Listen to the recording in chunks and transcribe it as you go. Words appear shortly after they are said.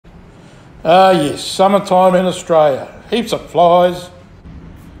Ah yes, summertime in Australia. Heaps of flies,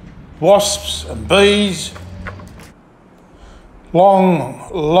 wasps and bees.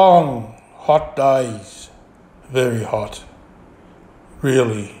 Long hot days. Very hot.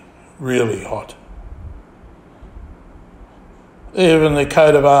 Really hot. Even the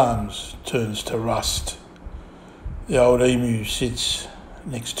coat of arms turns to rust. The old emu sits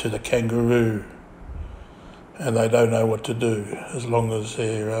next to the kangaroo and they don't know what to do. As long as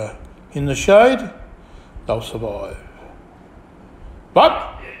they're in the shade, they'll survive.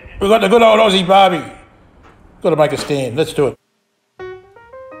 But we've got the good old Aussie Barbie. Got to make a stand. Let's do it.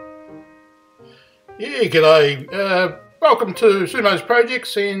 Yeah, g'day. Welcome to Sumo's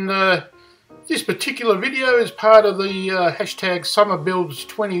Projects, and this particular video is part of the hashtag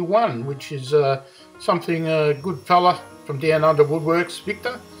SummerBuilds21, which is something a good fella from DownUnder Woodworks,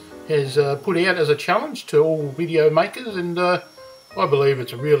 Victor, has put out as a challenge to all video makers, and I believe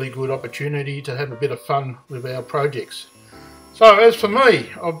it's a really good opportunity to have a bit of fun with our projects. So as for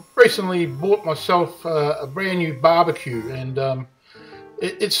me, I've recently bought myself a brand new barbecue, and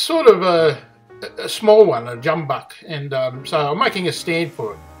it's sort of a small one, a jumbuck, and so I'm making a stand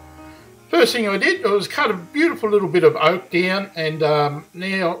for it. First thing I did was cut a beautiful little bit of oak down, and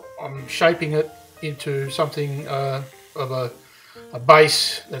now I'm shaping it into something of a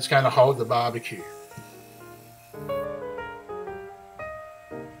base that's going to hold the barbecue.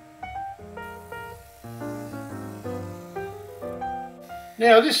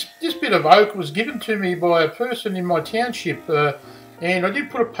 Now this bit of oak was given to me by a person in my township, and I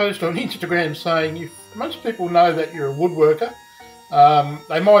did put a post on Instagram saying if most people know that you're a woodworker,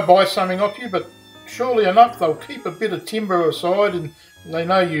 they might buy something off you, but surely enough they'll keep a bit of timber aside and they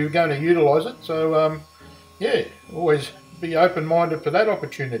know you're going to utilise it. So yeah, always be open-minded for that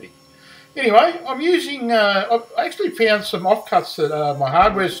opportunity. Anyway, I'm using, I actually found some offcuts at my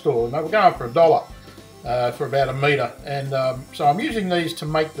hardware store, and they were going for $1 for about a metre, and so I'm using these to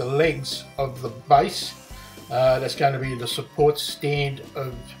make the legs of the base. That's going to be the support stand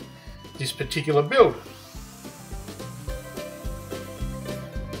of this particular build.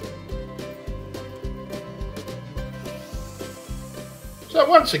 So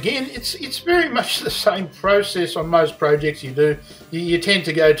once again, it's very much the same process on most projects you do. You tend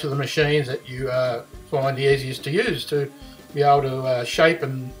to go to the machines that you find the easiest to use to be able to shape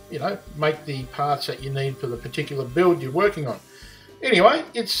and, you know, make the parts that you need for the particular build you're working on. Anyway,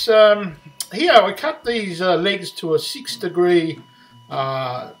 it's here I cut these legs to a 6-degree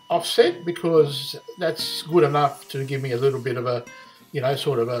offset because that's good enough to give me a little bit of a, you know,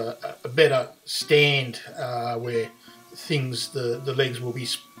 sort of a better stand where the legs will be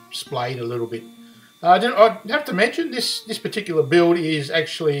splayed a little bit. I have to mention this particular build is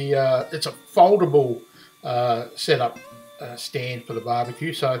actually it's a foldable setup stand for the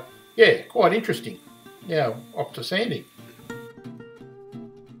barbecue, so yeah, quite interesting. Now off to sanding.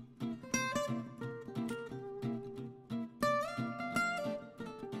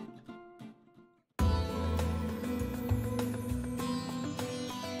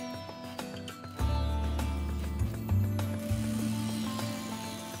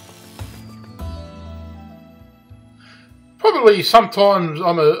 Probably sometimes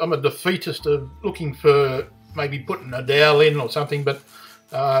I'm a defeatist of looking for maybe putting a dowel in or something, but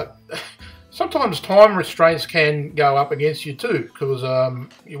sometimes time restraints can go up against you too, because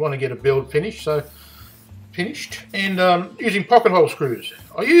you want to get a build finished. And using pocket hole screws.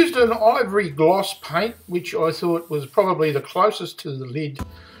 I used an ivory gloss paint, which I thought was probably the closest to the lid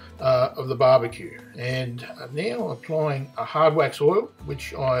of the barbecue, and now applying a hard wax oil,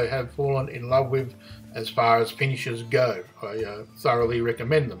 which I have fallen in love with as far as finishes go. I thoroughly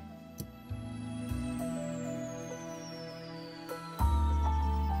recommend them.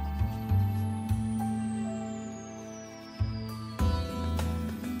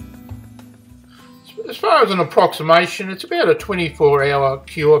 As far as an approximation, it's about a 24-hour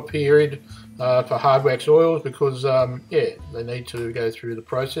cure period for hard wax oils because, yeah, they need to go through the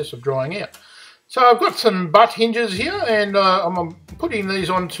process of drying out. So I've got some butt hinges here, and I'm putting these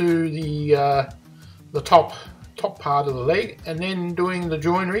onto the top part of the leg, and then doing the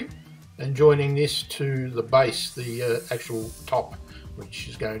joinery and joining this to the base, the actual top, which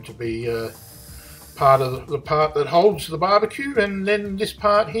is going to be part of the part that holds the barbecue, and then this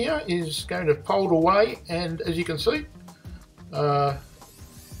part here is going to fold away and, as you can see,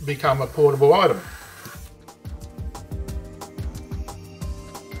 become a portable item.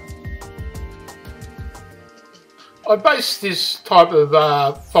 I based this type of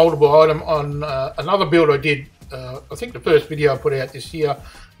foldable item on another build I did, I think the first video I put out this year,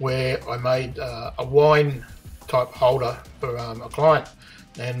 where I made a wine type holder for a client,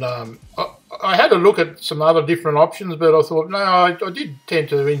 and I had a look at some other different options, but I thought, no, I did tend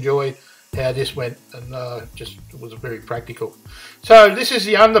to enjoy how this went, and just was very practical. So this is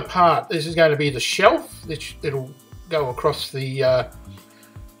the under part. This is going to be the shelf. It'll go across the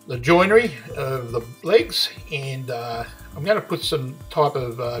joinery of the legs, and I'm going to put some type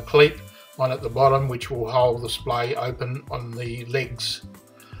of cleat on at the bottom, which will hold the splay open on the legs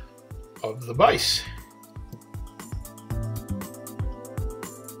of the base.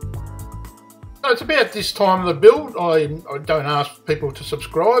 So it's about this time of the build. I don't ask people to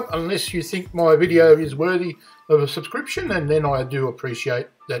subscribe unless you think my video is worthy of a subscription, and then I do appreciate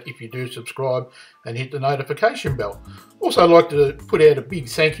that if you do subscribe and hit the notification bell. Also, I'd like to put out a big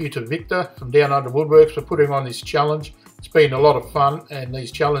thank you to Victor from DownUnder Woodworks for putting on this challenge. It's been a lot of fun, and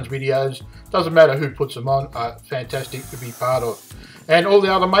these challenge videos, doesn't matter who puts them on, are fantastic to be part of. And all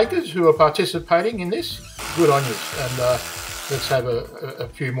the other makers who are participating in this, good on you, and let's have a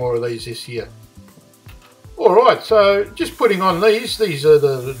few more of these this year. Alright, so just putting on these are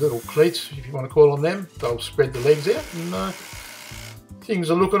the little cleats, if you want to call them. They'll spread the legs out, and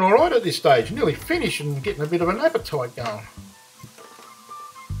things are looking alright at this stage. Nearly finished and getting a bit of an appetite going.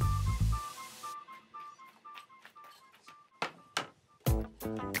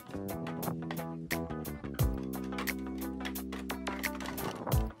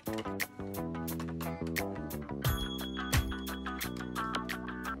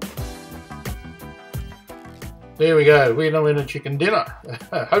 There we go, winner chicken dinner,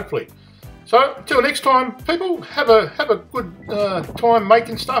 hopefully. So, until next time, people, have a good time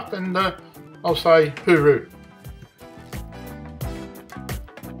making stuff, and I'll say hooroo.